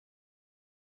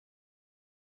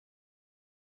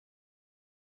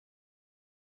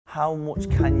how much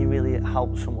can you really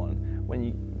help someone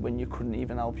when you couldn't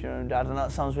even help your own dad? And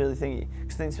that sounds really thingy.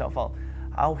 Because I think to myself,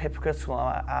 how hypocritical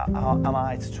am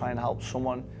I to try and help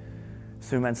someone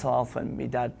through mental health when my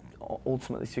dad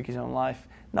ultimately took his own life?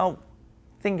 Now,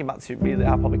 thinking back to it, really,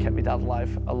 I probably kept my dad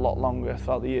alive a lot longer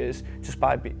throughout the years just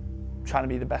by trying to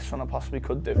be the best son I possibly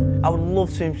could do. I would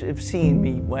love to have seen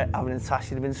me having a task.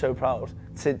 He'd have been so proud.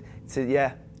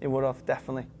 Yeah, it would have,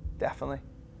 definitely.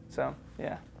 So,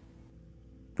 yeah.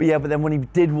 But then when he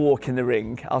did walk in the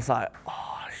ring, I was like,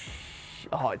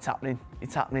 oh, it's happening.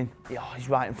 Yeah, he's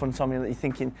right in front of me. And you're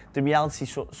thinking, the reality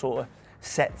sort of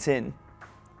sets in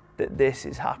that this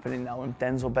is happening now, and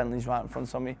Denzel Bentley's right in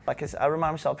front of me. Like I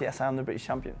remind myself, yes, I am the British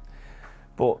champion,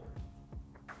 but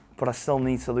I still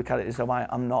need to look at it as though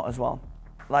I'm not as well.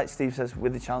 Like Steve says,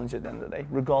 with the challenger at the end of the day,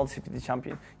 regardless if you're the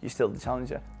champion, you're still the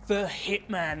challenger. The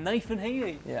hitman, Nathan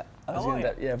Heaney. Yeah,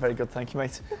 yeah, very good, thank you,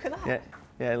 mate. Look at that.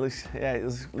 Yeah, it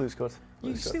looks good.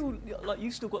 You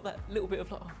still got that little bit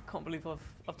of like, oh, I can't believe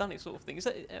I've done it sort of thing.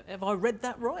 Have I read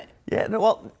that right? Yeah, no,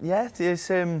 well, yeah, it's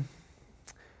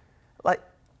like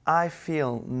I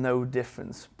feel no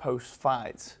difference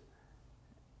post-fight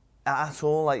at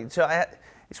all. Like, so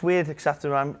it's weird because I have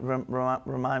to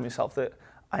remind myself that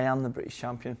I am the British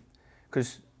champion,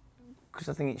 because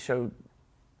I think it showed.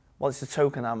 Well, it's a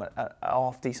token I'm a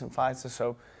half-decent fighter.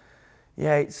 So,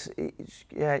 yeah, it's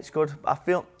good. I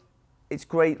feel it's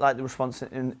great, like the response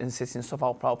in City and stuff.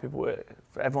 How proud people were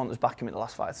for everyone that's backing me in the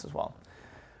last fights as well.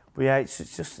 But yeah,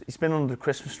 it's been under the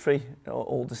Christmas tree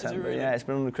all December. Really? Yeah, it's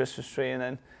been under the Christmas tree,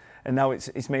 and now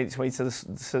it's made its way to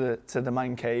the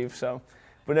man cave. So,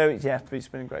 but no, it's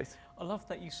been great. I love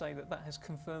that you say that has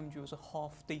confirmed you as a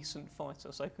half-decent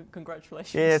fighter, so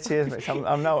congratulations. Yeah, cheers, mate.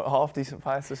 I'm now a half-decent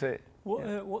fighter, so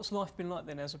What's life been like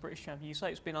then as a British champion? You say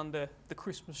it's been under the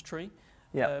Christmas tree.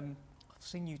 Yeah. I've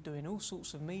seen you doing all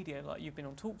sorts of media, like you've been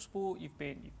on TalkSport, you've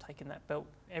taken that belt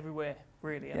everywhere,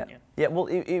 really, haven't you? Yeah, well,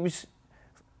 it was,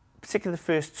 particularly the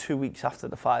first 2 weeks after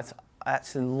the fight, I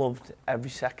actually loved every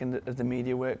second of the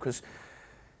media work, because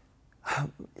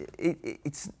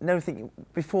it's no thing.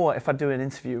 Before, if I do an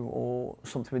interview or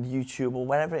something with YouTube or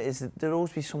wherever it is, there'd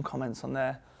always be some comments on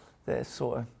there that are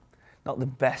sort of not the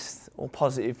best or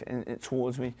positive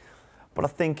towards me. But I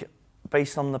think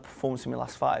based on the performance in my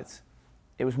last fight,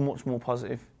 it was much more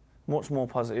positive.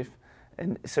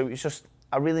 And so it's just,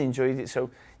 I really enjoyed it.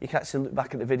 So you can actually look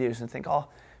back at the videos and think, oh,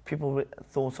 people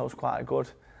thought I was quite good.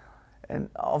 And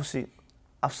obviously,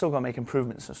 I've still got to make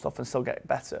improvements and stuff and still get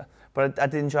better. But I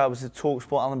did enjoy it. I was at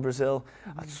TalkSport, Alan Brazil.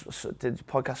 I did a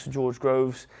podcast with George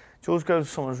Groves. George Groves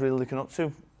is someone I was really looking up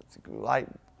to.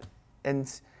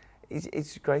 And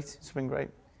it's great. It's been great.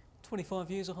 25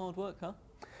 years of hard work, huh?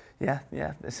 Yeah,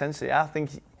 essentially. I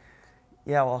think,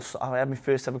 well, I had my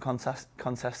first ever contest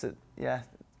at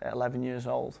 11 years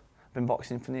old. I've been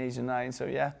boxing from the age of 9, so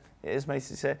yeah, it is, mate.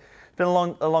 It's been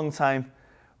a long time,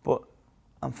 but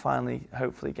I'm finally,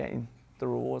 hopefully, getting the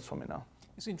rewards from it now.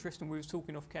 It's interesting, we were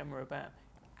talking off camera about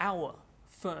our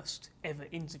first ever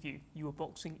interview. You were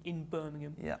boxing in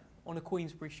Birmingham on a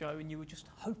Queensberry show, and you were just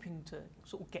hoping to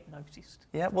sort of get noticed.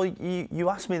 Yeah, well, you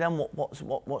asked me then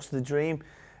what's the dream,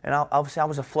 and obviously I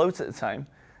was afloat at the time.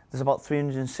 There's about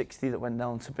 360 that went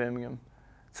down to Birmingham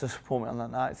to support me on that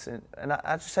night, and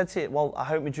I just said to it, well, I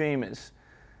hope my dream is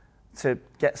to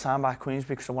get signed by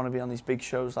Queensberry, because I want to be on these big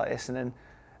shows like this, and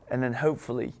then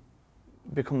hopefully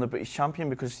become the British champion,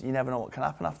 because you never know what can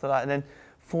happen after that. And then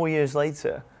 4 years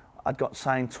later, I'd got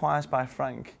signed twice by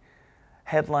Frank,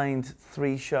 headlined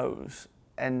 3 shows,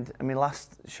 and in my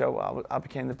last show, I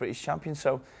became the British champion.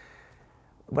 So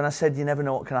when I said you never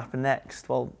know what can happen next,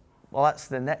 well, that's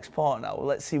the next part now. Well,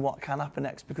 let's see what can happen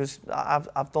next, because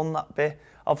I've done that bit.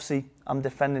 Obviously, I'm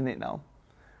defending it now,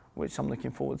 which I'm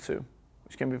looking forward to, which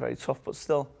is going to be very tough, but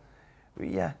still. But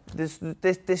yeah,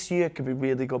 this year could be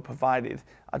really good, provided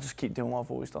I just keep doing what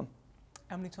I've always done.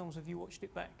 How many times have you watched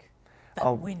it back? That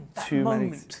win, that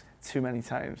moment. Too many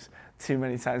times. Did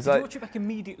you watch it back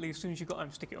immediately as soon as you got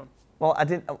home, stick it on? Well, I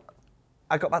didn't.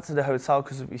 I got back to the hotel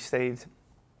because we stayed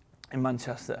in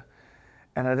Manchester,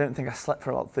 and I don't think I slept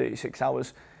for about 36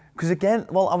 hours. Because again,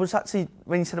 well, I was actually,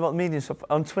 when you said about media and stuff,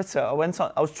 on Twitter, I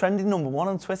was trending #1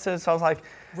 on Twitter, so I was like...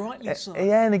 Rightly so.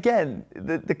 Yeah, and again,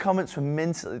 the comments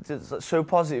were so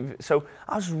positive. So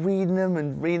I was reading them,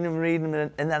 and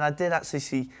then I did actually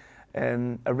see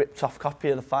a ripped-off copy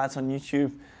of the fight on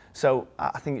YouTube. So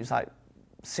I think it was like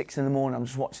 6 in the morning, I'm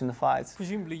just watching the fight.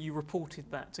 Presumably you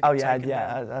reported that to get taken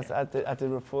down. I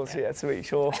did report it, to make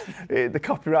sure the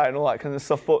copyright and all that kind of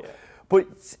stuff.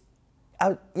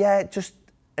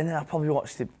 And then I probably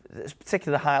watched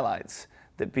particular highlights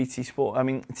that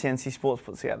TNT Sports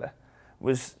put together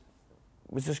was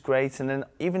was just great. And then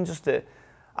even just I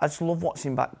just love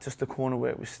watching back just the corner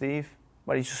work with Steve,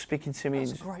 where he's just speaking to me.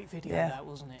 That was a great video, that,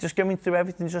 wasn't it? Just going through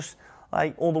everything, just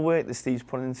like all the work that Steve's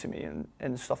put into me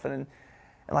and stuff. And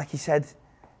like he said,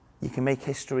 you can make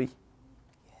history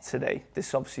today. This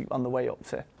is obviously on the way up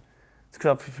to,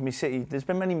 because for me, City, there's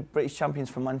been many British champions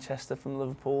from Manchester, from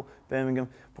Liverpool, Birmingham,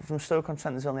 but from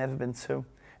Stoke-on-Trent there's only ever been 2,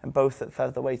 and both at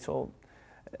featherweight or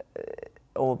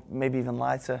maybe even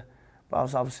lighter. But I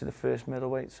was obviously the first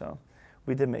middleweight, so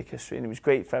we did make history, and it was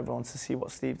great for everyone to see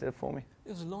what Steve did for me.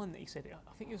 There was a line that he said,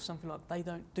 I think it was something like, they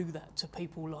don't do that to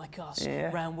people like us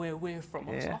around where we're from.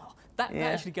 I was like, that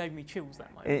actually gave me chills,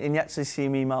 that moment. And you actually see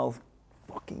me mouth,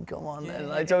 fucking go on.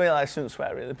 And I don't really, I shouldn't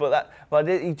swear really, but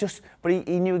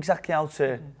he knew exactly how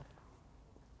to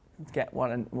get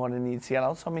what I needed to get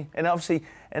out of me. And obviously,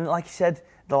 and like he said,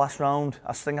 the last round,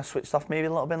 I think I switched off maybe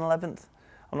a little bit in 11th.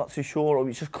 I'm not too sure, or it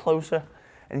was just closer.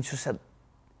 And he just said,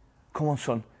 come on,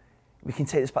 son, we can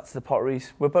take this back to the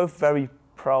Potteries. We're both very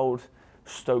proud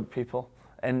Stoke people.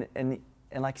 And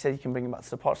like I said, you can bring him back to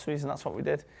the Potteries, and that's what we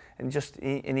did. And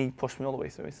he pushed me all the way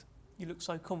through it. You look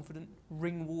so confident,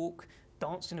 ring walk,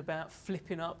 dancing about,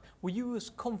 flipping up. Were you as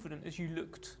confident as you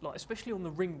looked, like especially on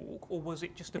the ring walk, or was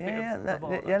it just a bit of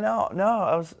bravado?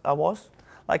 No, I was.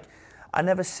 Like, I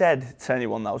never said to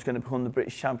anyone that I was going to become the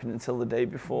British champion until the day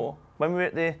before. When we were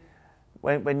at the,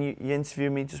 when you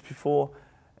interviewed me just before,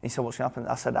 and you said what's going to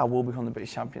happen, I said I will become the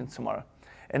British champion tomorrow.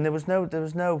 And there was no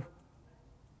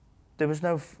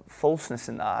falseness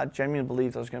in that. I genuinely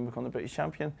believed I was going to become the British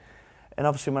champion. And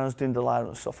obviously when I was doing Delilah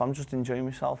and stuff, I'm just enjoying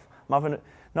myself.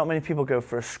 Not many people go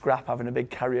for a scrap having a big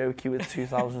karaoke with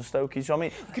 2,000 Stokies, you know what I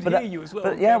mean? I could hear you as well.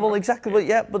 But yeah, well, exactly.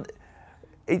 But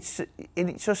it's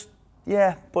just,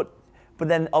 but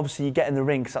then obviously you get in the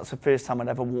ring, because that's the first time I'd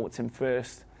ever walked in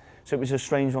first. So it was a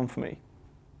strange one for me.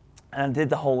 And I did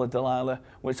the whole of Delilah,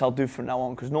 which I'll do from now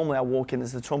on, because normally I walk in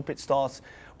as the trumpet starts,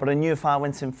 but I knew if I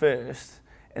went in first,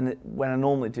 and when I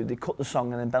normally do, they cut the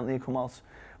song and then Bentley would come out.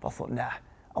 But I thought, nah,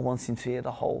 I want him to hear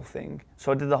the whole thing.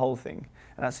 So I did the whole thing,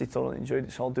 and actually thoroughly enjoyed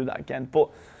it, so I'll do that again. But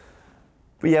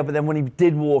then when he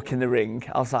did walk in the ring,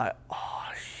 I was like,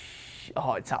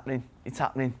 oh, it's happening.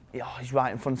 Oh, he's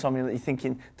right in front of me. You're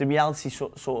thinking, the reality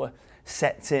sort of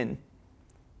sets in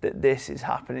that this is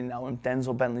happening now, and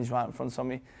Denzel Bentley's right in front of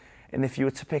me. And if you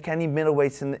were to pick any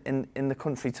middleweight in the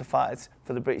country to fight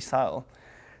for the British title,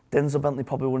 Denzel Bentley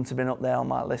probably wouldn't have been up there on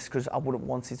my list, because I wouldn't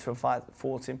wanted to have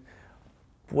fought him.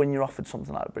 But when you're offered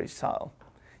something like the British title,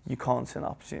 you can't turn the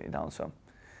opportunity down. So,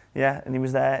 yeah, and he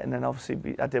was there, and then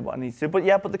obviously I did what I needed to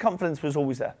do. But the confidence was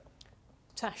always there.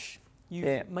 Tash,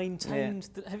 you've maintained.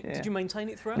 Did you maintain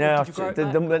it throughout? No, or did you grow it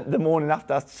back? The morning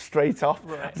after, straight off.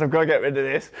 Right. So I've got to get rid of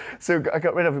this. So I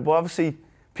got rid of it. But obviously,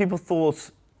 people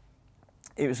thought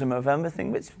it was a November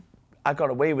thing, which I got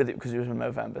away with it because it was a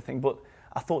November thing. But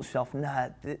I thought to myself, nah,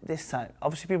 this time.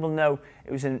 Obviously, people know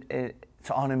it was to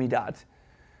honour my dad.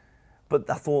 But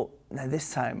I thought, no,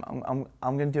 this time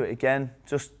I'm going to do it again,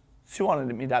 just to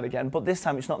honour my dad again. But this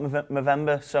time it's not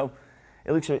November, so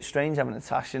it looks a bit strange having a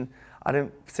tash, and I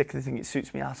don't particularly think it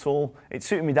suits me at all. It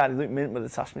suited my dad, it looked mint with the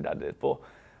tash my dad did. But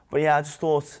yeah, I just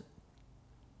thought,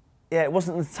 yeah, it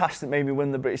wasn't the tash that made me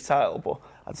win the British title, but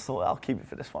I just thought I'll keep it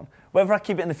for this one. Whether I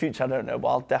keep it in the future, I don't know, but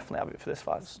I'll definitely have it for this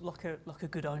fight. It's like a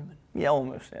good omen. Yeah,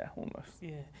 almost, yeah, almost.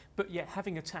 Yeah, but yeah,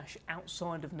 having a tash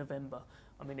outside of November,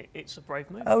 I mean, it's a brave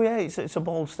move. Oh yeah, it's a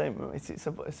bold statement.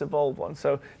 It's a bold one.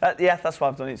 So yeah, that's why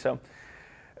I've done it. So,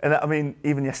 and I mean,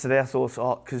 even yesterday I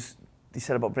thought, because they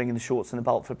said about bringing the shorts and the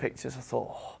belt for pictures, I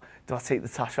thought, do I take the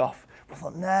tash off? But I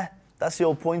thought, nah, that's the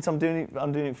whole point. I'm doing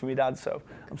it for my dad, so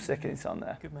I'm sticking it on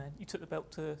there. Good man. You took the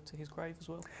belt to his grave as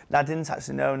well? No, I didn't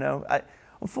actually. No.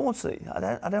 Unfortunately, I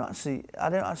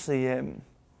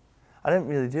don't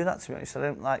really do that, to be honest. I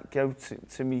don't like go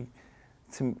to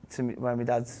where my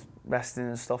dad's resting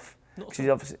and stuff. Because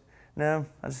obviously, no,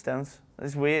 I just don't.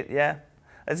 It's weird, yeah.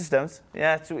 I just don't.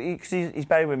 Yeah, because he's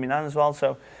buried with me nan as well,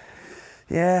 so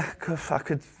yeah, I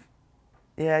could.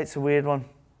 Yeah, it's a weird one.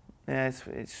 Yeah,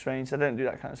 it's strange. I don't do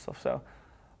that kind of stuff. So,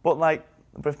 but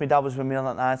if my dad was with me on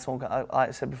that night, like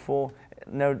I said before,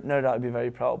 no doubt I'd be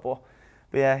very proud. But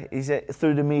yeah, he's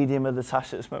through the medium of the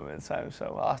tash at this moment in time.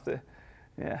 So I'll have to,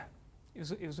 yeah.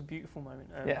 It was a beautiful moment.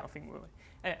 Yeah. I think really.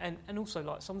 And also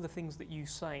like some of the things that you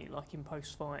say, like in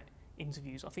post-fight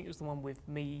interviews, I think it was the one with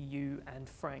me, you and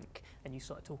Frank, and you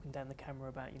started talking down the camera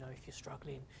about, if you're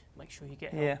struggling, make sure you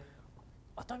get help. Yeah.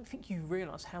 I don't think you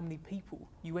realise how many people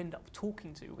you end up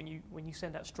talking to when you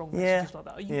send out strong messages like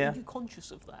that. Are you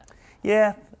conscious of that?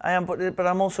 Yeah, I am, but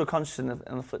I'm also conscious on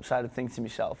the flip side of thinking to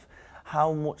myself,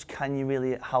 how much can you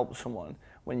really help someone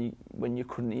when you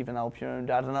couldn't even help your own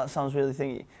dad. And that sounds really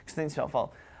thingy. Because I think to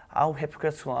myself, how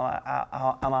hypocritical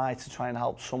am I to try and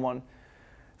help someone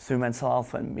through mental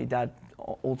health when my dad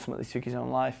ultimately took his own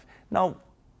life? Now,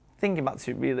 thinking back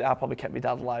to it, really, I probably kept my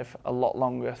dad alive a lot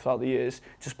longer throughout the years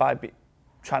just by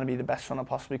trying to be the best son I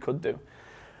possibly could do.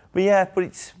 But yeah,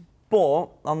 but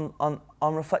on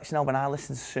reflection now, when I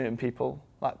listen to certain people,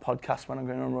 like podcasts when I'm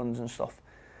going on runs and stuff,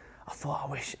 I thought,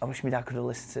 I wish my dad could have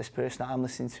listened to this person that I'm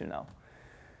listening to now.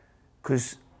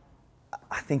 Because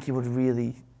I think he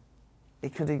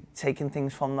could have taken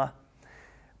things from that.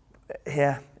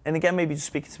 Yeah, and again, maybe just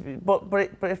speaking to people,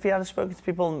 but if he had spoken to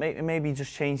people, maybe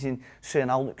just changing certain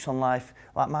outlooks on life.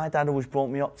 Like my dad always brought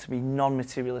me up to be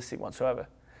non-materialistic whatsoever.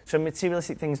 So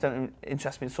materialistic things don't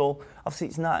interest me at all. Obviously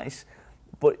it's nice,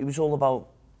 but it was all about,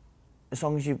 as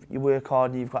long as you work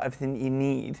hard and you've got everything you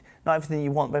need, not everything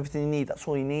you want, but everything you need, that's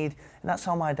all you need. And that's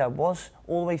how my dad was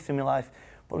all the way through my life.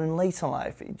 But in later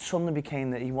life, it suddenly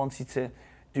became that he wanted to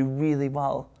do really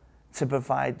well to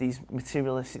provide these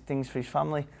materialistic things for his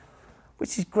family,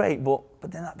 which is great, but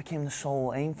then that became the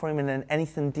sole aim for him, and then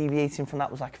anything deviating from that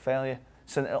was like a failure.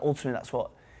 So ultimately that's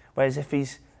what, whereas if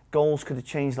his goals could have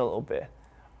changed a little bit,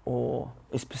 or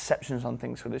his perceptions on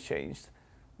things could have changed,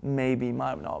 maybe he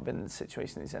might not have been in the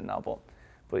situation he's in now,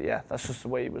 but yeah, that's just the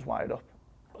way he was wired up.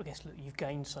 I guess, look, you've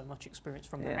gained so much experience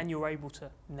from that, and you're able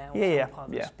to now help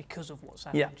others because of what's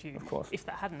happened to you. Of course. If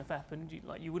that hadn't have happened,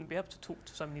 you wouldn't be able to talk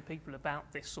to so many people about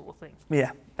this sort of thing.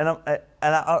 Yeah, but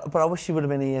I wish he would have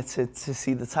been here to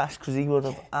see the task, because he would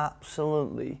have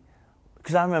absolutely.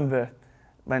 Because I remember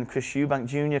when Chris Eubank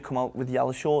Jr. come out with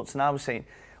yellow shorts, and I was saying,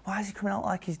 why is he coming out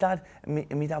like his dad? And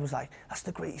my dad was like, that's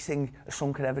the greatest thing a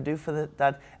son could ever do for the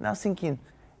dad. And I was thinking,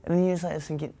 and then years later I was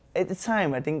thinking, at the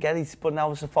time I didn't get it, but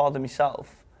now as a father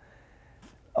myself,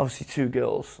 obviously 2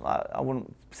 girls, I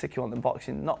wouldn't particularly want them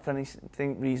boxing, not for any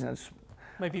reason.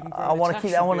 Maybe even I want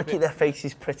to keep their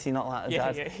faces pretty, not like a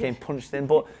dad getting punched in.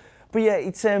 But yeah,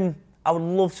 it's I would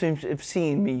love to have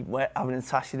seen me having a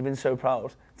task. He'd have been so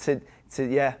proud.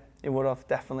 Yeah, it would have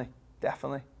definitely.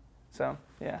 So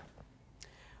yeah.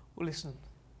 Well, listen,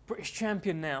 British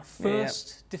champion now,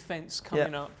 first defence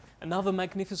coming up. Another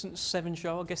magnificent 7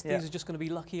 show. I guess these are just going to be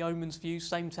lucky omens for you.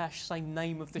 Same tash, same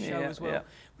name of the show as well.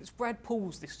 It's Brad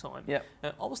Pauls this time.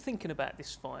 I was thinking about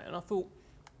this fight, and I thought,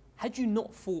 had you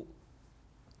not fought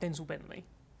Denzel Bentley,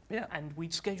 and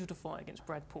we'd scheduled a fight against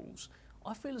Brad Pauls,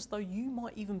 I feel as though you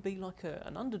might even be like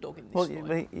an underdog in this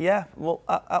fight. Yeah, well,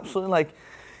 absolutely. Like,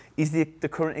 he's the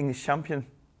current English champion,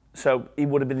 so he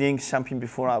would have been the English champion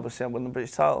before I was won the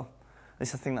British title. At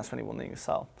least I think that's when he won the English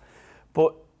title.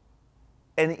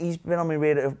 And he's been on my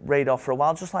radar for a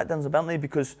while, just like Denzel Bentley,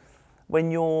 because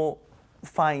when you're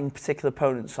fighting particular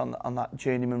opponents on that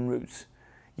journeyman route,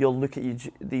 you'll look at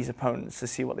these opponents to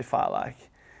see what they fight like.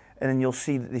 And then you'll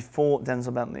see that they fought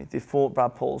Denzel Bentley, they fought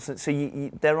Brad Pauls. So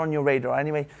they're on your radar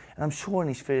anyway. And I'm sure in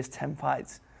his first 10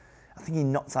 fights, I think he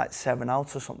knocked like 7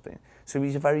 out or something. So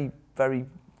he's a very, very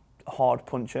hard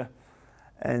puncher.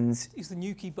 And he's the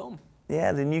Nuki bomb.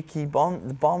 Yeah, the Nuki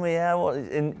bomb,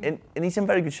 and he's in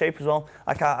very good shape as well.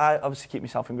 Like I obviously keep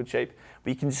myself in good shape,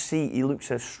 but you can just see he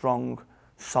looks a strong,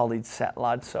 solid, set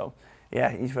lad. So yeah,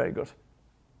 he's very good.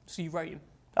 So you rate him?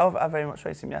 I very much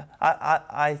rate him. Yeah,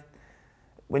 I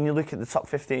when you look at the top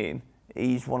 15,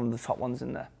 he's one of the top ones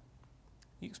in there.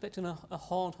 You expecting a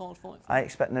hard fight? I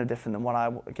expect no different than what I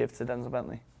give to Denzel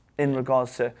Bentley. In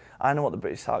regards to, I know what the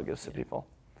British title gives to people,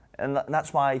 and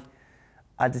that's why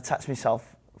I detach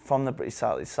myself from the British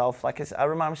title itself. Like I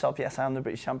remind myself, yes, I am the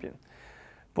British champion,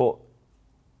 but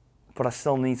I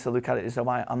still need to look at it as though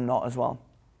I'm not as well.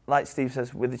 Like Steve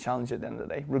says, with the challenger at the end of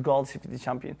the day, regardless if you're the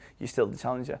champion, you're still the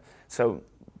challenger. So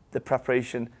the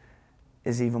preparation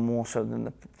is even more so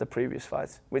than the previous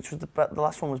fight, which was the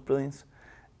last one was brilliant.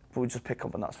 But we'll just pick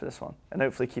up on that for this one and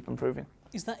hopefully keep improving.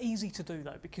 Is that easy to do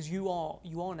though? Because you are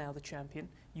now the champion.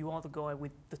 You are the guy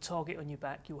with the target on your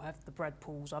back. You'll have the Brad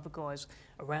Pauls, other guys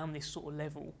around this sort of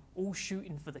level, all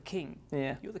shooting for the king.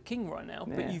 Yeah. You're the king right now,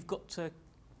 but you've got to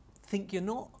think you're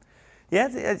not. Yeah,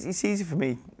 it's easy for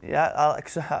me. Yeah,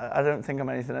 because I don't think I'm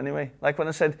anything anyway. Like when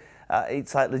I said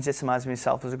it's like legitimising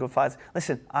myself as a good fighter.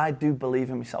 Listen, I do believe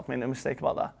in myself. Make no mistake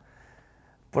about that.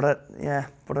 But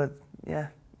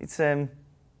it's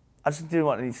I just do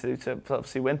what I need to do to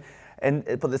obviously win.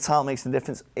 But the talent makes the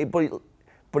difference.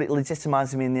 But it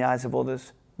legitimises me in the eyes of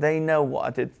others. They know what I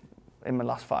did in my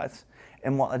last fight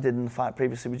and what I did in the fight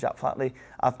previously with Jack Flatley.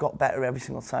 I've got better every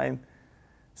single time.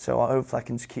 So hopefully I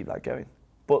can just keep that going.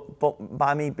 But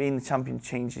by me being the champion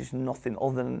changes nothing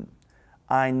other than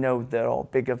I know there are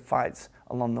bigger fights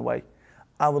along the way.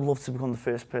 I would love to become the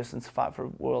first person to fight for a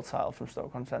world title from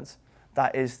Stoke-on-Trent.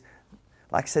 That is,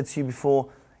 like I said to you before,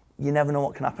 you never know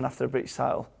what can happen after a British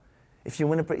title. If you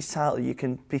win a British title, you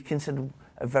can be considered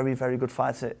a very, very good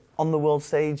fighter on the world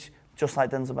stage, just like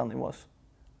Denzel Bentley was,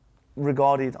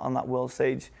 regarded on that world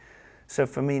stage. So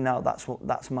for me now,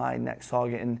 that's my next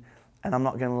target, and I'm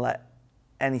not going to let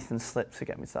anything slip to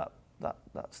get me to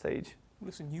that stage.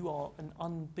 Listen, you are an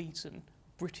unbeaten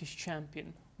British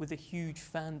champion with a huge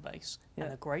fan base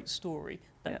and a great story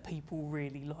that people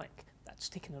really like. That's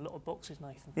ticking a lot of boxes,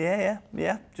 Nathan.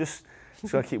 Yeah. Just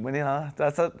got to keep winning.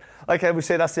 Like I would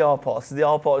say, that's the hard part. So the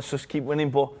hard part is just keep winning.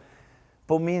 But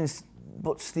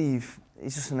Steve,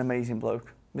 he's just an amazing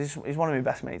bloke. He's one of my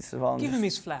best mates as well. Give him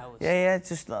his flowers. Yeah.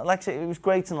 Just like I said, it was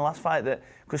great in the last fight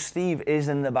because Steve is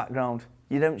in the background.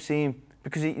 You don't see him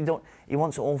because he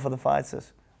wants it all for the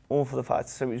fighters,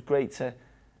 So it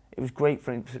was great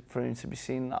for him to be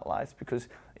seen in that light because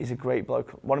he's a great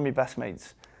bloke, one of my best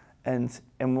mates, and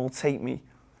will take me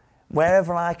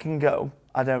wherever I can go.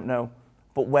 I don't know,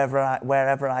 but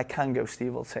wherever I can go,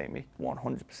 Steve will take me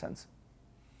 100%.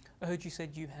 I heard you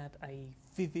said you had a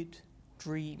vivid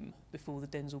dream before the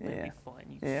Denzel Bentley fight.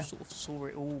 You sort of saw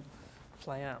it all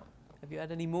play out. Have you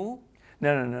had any more?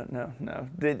 No.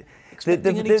 The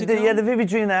the vivid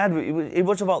dream I had, it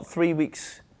was about 3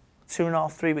 weeks,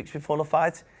 2.5, 3 weeks before the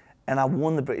fight, and I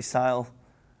won the British title.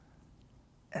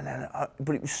 And then,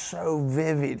 but it was so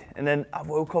vivid. And then I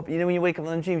woke up. You know when you wake up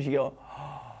in the dreams, you go,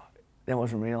 oh, it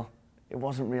wasn't real. It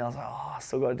wasn't real. I was like, oh, I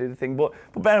still got to do the thing. But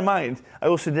bear in mind, I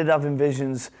also did have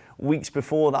visions weeks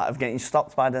before that of getting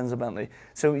stopped by Denzel Bentley.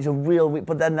 So it was a real week.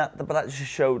 But that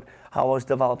just showed how I was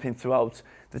developing throughout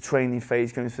the training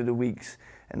phase, going through the weeks,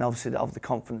 and obviously the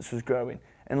confidence was growing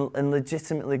and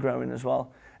legitimately growing as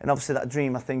well. And obviously that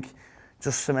dream, I think,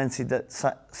 just cemented that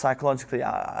psychologically,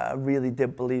 I really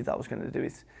did believe that I was going to do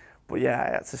it. But yeah,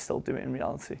 I had to still do it in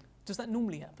reality. Does that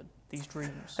normally happen, these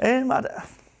dreams? I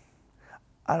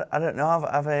don't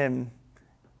know.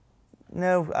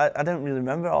 No, I don't really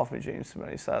remember half my dreams, to be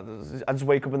honest. I just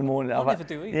wake up in the morning. I never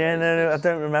do either. Yeah, no, I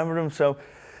don't remember them. So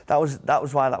that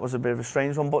was why that was a bit of a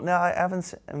strange one. But no, I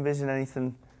haven't envisioned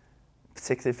anything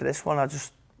particularly for this one.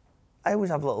 I always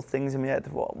have little things in my head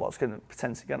of what's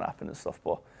potentially going to happen and stuff.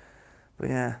 But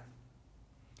yeah,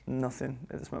 nothing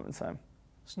at this moment in time.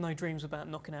 So no dreams about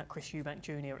knocking out Chris Eubank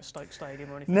Jr. at Stoke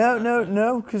Stadium or anything?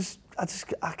 No, because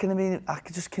I can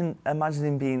imagine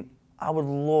him being. I would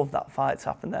love that fight to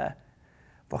happen there,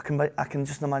 but I can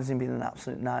just imagine him being an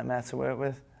absolute nightmare to work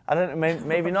with. I don't know,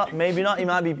 maybe not. He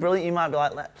might be brilliant. He might be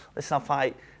like, let's have a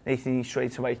fight, Nathan,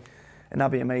 straight away, and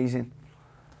that'd be amazing.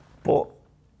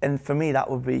 And for me, that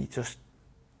would be just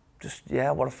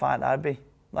what a fight that'd be.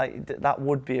 Like that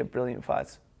would be a brilliant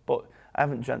fight, but I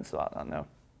haven't dreamt about that, no.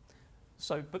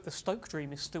 So, but the Stoke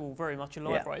dream is still very much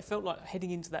alive, right? It felt like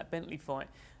heading into that Bentley fight,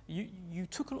 you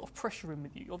took a lot of pressure in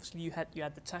with you. Obviously, you had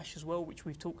the Tash as well, which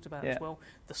we've talked about as well.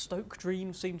 The Stoke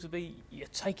dream seemed to be you're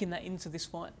taking that into this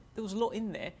fight. There was a lot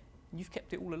in there, and you've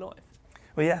kept it all alive.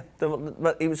 Well, yeah,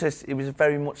 it was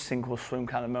very much sink or swim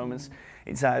kind of moments.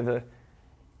 It's either,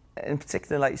 in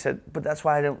particular, like you said, but that's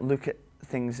why I don't look at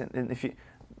things. And if you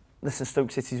listen,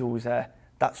 Stoke City's always there.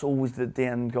 That's always the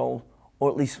end goal, or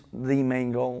at least the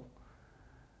main goal.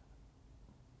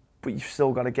 But you've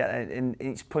still got to get it, and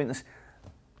it's pointless.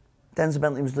 Denzel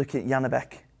Bentley was looking at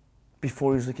Unibet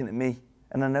before he was looking at me,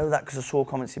 and I know that because I saw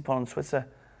comments he put on Twitter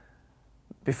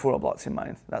before I blocked him.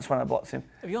 Mind, that's when I blocked him.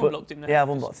 Have you unblocked him now? Yeah, I've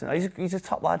unblocked him. He's a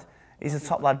top lad. He's a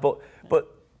top lad.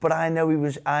 But I know he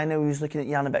was looking at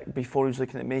Unibet before he was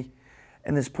looking at me,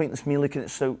 and there's pointless me looking at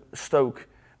Stoke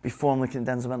before I'm looking at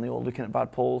Denzel Bentley or looking at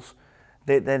Brad Pauls.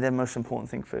 They're the most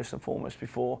important thing first and foremost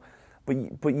before.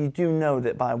 But you do know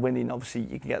that by winning, obviously,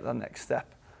 you can get that next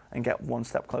step and get one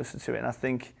step closer to it. And I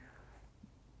think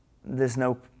there's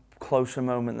no closer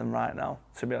moment than right now,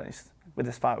 to be honest, with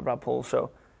this fight with Brad Paul. So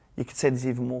you could say there's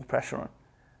even more pressure on.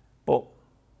 But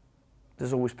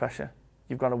there's always pressure.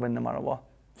 You've got to win no matter what.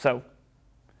 So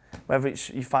whether it's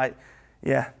you fight,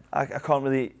 I can't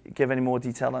really give any more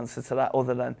detailed answer to that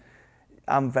other than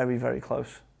I'm very, very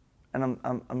close. And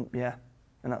I'm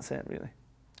and that's it, really.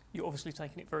 You're obviously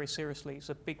taking it very seriously. It's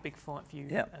a big, big fight for you.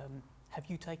 Yeah. Have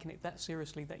you taken it that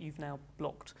seriously that you've now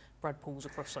blocked Brad Pauls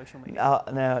across social media?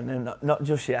 No, not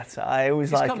just yet. I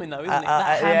always it's coming though, isn't it?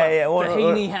 That hammer, the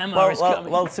Heaney hammer is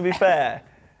coming. Well, to be fair,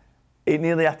 it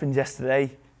nearly happened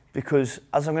yesterday because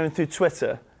as I'm going through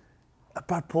Twitter, a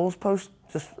Brad Pauls post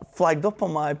just flagged up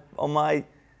on my.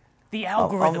 The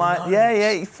algorithm.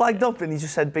 He flagged up and he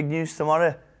just said big news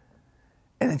tomorrow.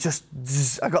 And it just,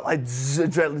 I got like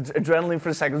adrenaline for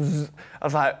a second. I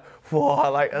was like,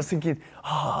 whoa, I was thinking,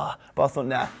 but I thought,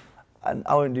 nah, and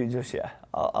I won't do it just yet.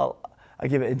 I'll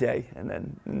give it a day, and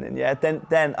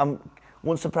then I'm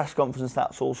once the press conference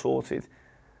that's all sorted,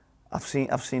 I've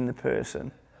seen the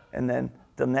person, and then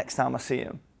the next time I see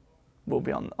him will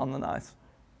be on the night.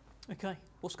 Okay,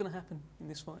 what's going to happen in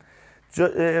this fight?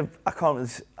 I can't really,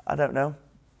 I don't know.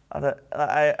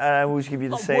 I always give you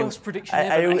the same. Worst prediction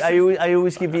ever. I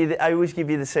always give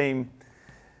you the same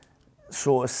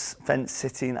sort of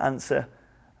fence-sitting answer.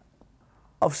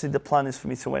 Obviously, the plan is for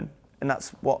me to win, and that's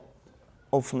what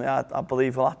ultimately I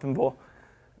believe will happen. But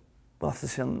we'll have to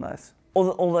see on the night.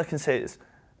 All I can say is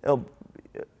it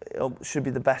should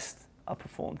be the best I've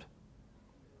performed.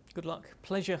 Good luck.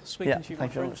 Pleasure speaking to you, my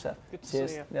friend. Thank you very much, Steph. Good to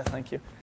Cheers. see you. Yeah, thank you.